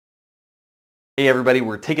Hey everybody,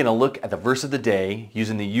 we're taking a look at the verse of the day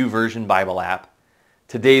using the YouVersion Bible app.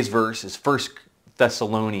 Today's verse is 1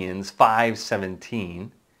 Thessalonians 5:17,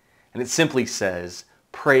 and it simply says,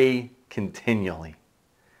 pray continually.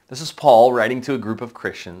 This is Paul writing to a group of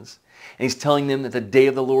Christians, and he's telling them that the day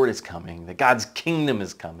of the Lord is coming, that God's kingdom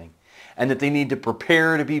is coming, and that they need to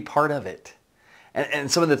prepare to be part of it. And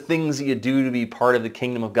some of the things that you do to be part of the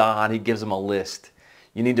kingdom of God, he gives them a list.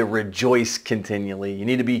 You need to rejoice continually. You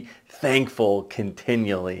need to be thankful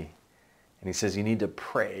continually. And he says you need to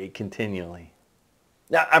pray continually.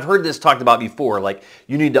 Now, I've heard this talked about before, like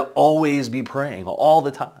you need to always be praying all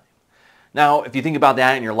the time. Now, if you think about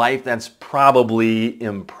that in your life, that's probably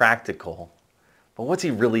impractical. But what's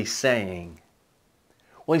he really saying?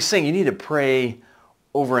 Well, he's saying you need to pray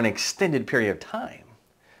over an extended period of time.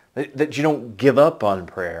 That you don't give up on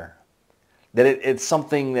prayer. That it's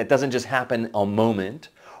something that doesn't just happen a moment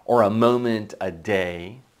or a moment a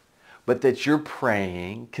day, but that you're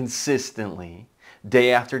praying consistently,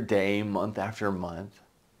 day after day, month after month,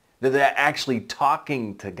 that actually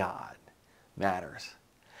talking to God matters.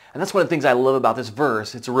 And that's one of the things I love about this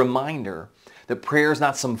verse. It's a reminder that prayer is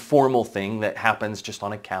not some formal thing that happens just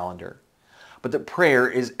on a calendar, but that prayer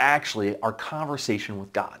is actually our conversation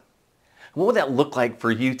with God. And what would that look like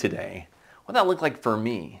for you today? What would that look like for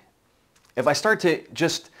me? If I start to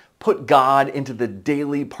just put God into the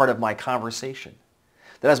daily part of my conversation,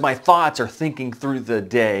 that as my thoughts are thinking through the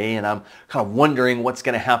day and I'm kind of wondering what's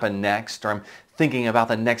going to happen next, or I'm thinking about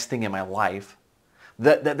the next thing in my life,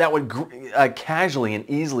 that would casually and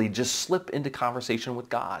easily just slip into conversation with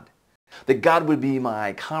God. That God would be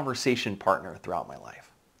my conversation partner throughout my life.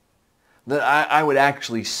 That I would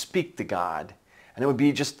actually speak to God, and it would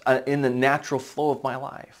be just in the natural flow of my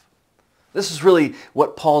life. This is really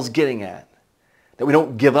what Paul's getting at. That we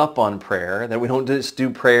don't give up on prayer, that we don't just do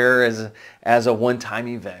prayer as a one-time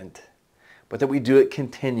event, but that we do it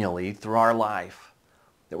continually through our life,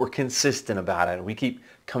 that we're consistent about it, and we keep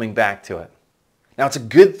coming back to it. Now, it's a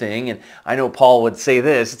good thing, and I know Paul would say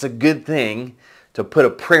this, it's a good thing to put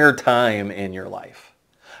a prayer time in your life.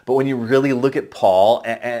 But when you really look at Paul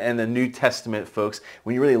and the New Testament folks,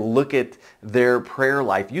 when you really look at their prayer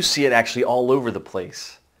life, you see it actually all over the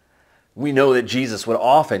place. We know that Jesus would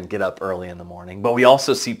often get up early in the morning, but we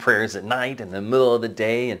also see prayers at night, in the middle of the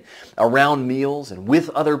day, and around meals, and with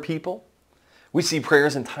other people. We see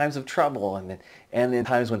prayers in times of trouble and in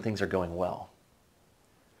times when things are going well.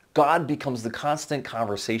 God becomes the constant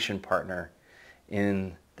conversation partner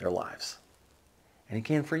in their lives. And he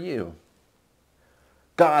can for you.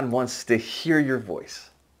 God wants to hear your voice.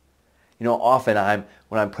 You know, often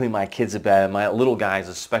when I'm putting my kids to bed, my little guys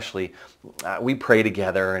especially, we pray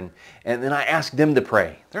together, and then I ask them to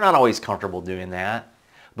pray. They're not always comfortable doing that,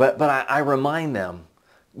 but I remind them,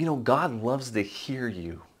 you know, God loves to hear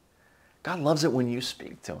you. God loves it when you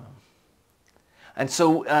speak to him. And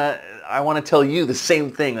so I want to tell you the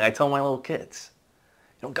same thing that I tell my little kids.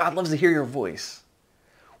 You know, God loves to hear your voice.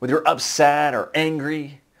 Whether you're upset or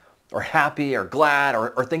angry or happy or glad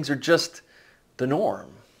or things are just the norm.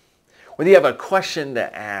 Whether you have a question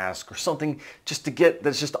to ask or something just to get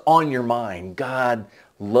that's just on your mind, God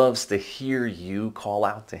loves to hear you call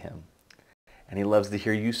out to him. And he loves to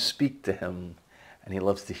hear you speak to him. And he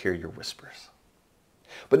loves to hear your whispers.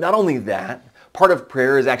 But not only that, part of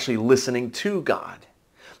prayer is actually listening to God.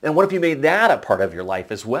 And what if you made that a part of your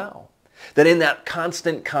life as well? That in that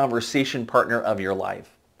constant conversation partner of your life,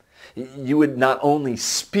 you would not only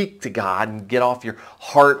speak to God and get off your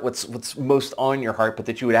heart what's most on your heart, but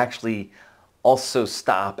that you would actually also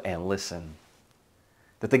stop and listen.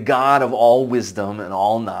 That the God of all wisdom and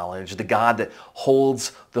all knowledge, the God that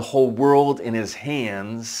holds the whole world in his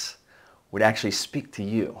hands, would actually speak to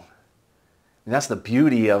you. And that's the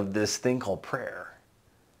beauty of this thing called prayer.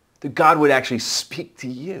 That God would actually speak to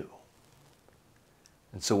you.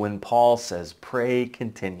 And so when Paul says, pray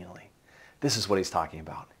continually, this is what he's talking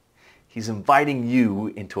about. He's inviting you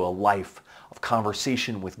into a life of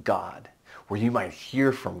conversation with God, where you might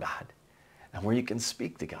hear from God and where you can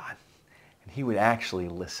speak to God. And he would actually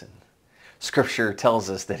listen. Scripture tells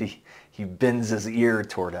us that he bends his ear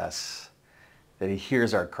toward us, that he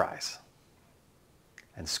hears our cries.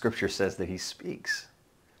 And Scripture says that he speaks,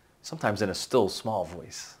 sometimes in a still small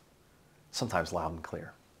voice, sometimes loud and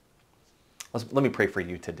clear. Let me pray for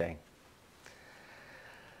you today.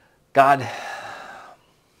 God,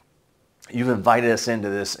 you've invited us into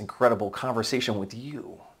this incredible conversation with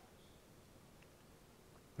you.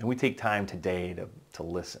 And we take time today to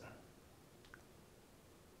listen.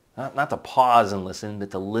 Not to pause and listen,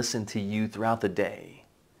 but to listen to you throughout the day.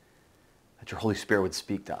 That your Holy Spirit would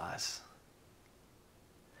speak to us.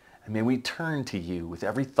 And may we turn to you with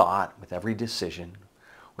every thought, with every decision,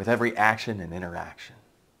 with every action and interaction.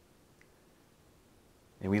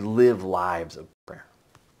 And we live lives of prayer.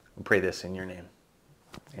 We pray this in your name.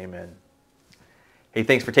 Amen. Hey,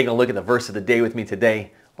 thanks for taking a look at the verse of the day with me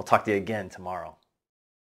today. We'll talk to you again tomorrow.